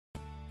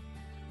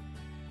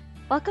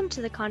Welcome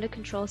to the Condo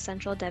Control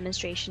Central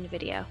demonstration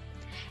video.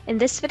 In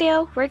this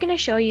video, we're going to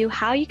show you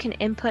how you can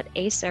input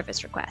a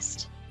service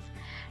request.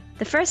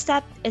 The first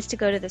step is to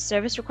go to the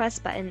Service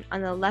Request button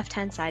on the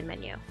left-hand side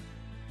menu.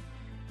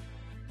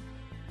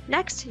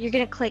 Next, you're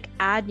going to click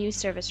Add New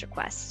Service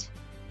Request.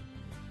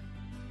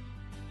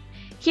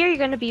 Here you're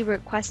going to be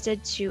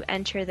requested to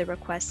enter the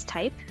request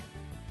type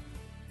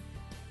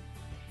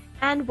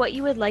and what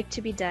you would like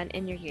to be done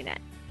in your unit.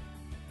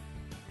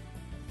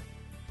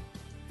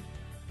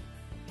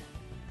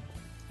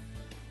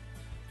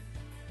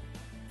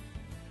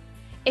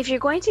 If you're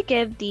going to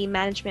give the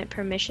management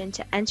permission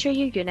to enter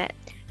your unit,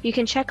 you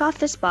can check off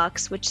this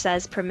box which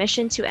says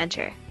Permission to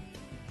Enter.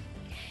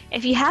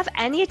 If you have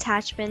any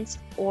attachments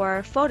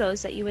or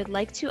photos that you would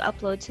like to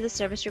upload to the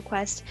service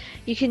request,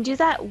 you can do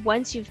that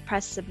once you've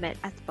pressed Submit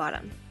at the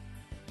bottom.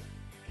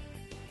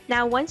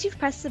 Now, once you've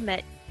pressed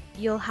Submit,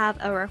 you'll have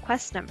a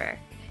request number.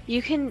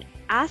 You can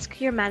ask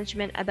your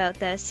management about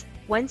this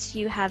once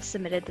you have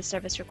submitted the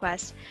service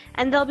request,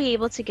 and they'll be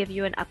able to give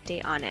you an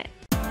update on it.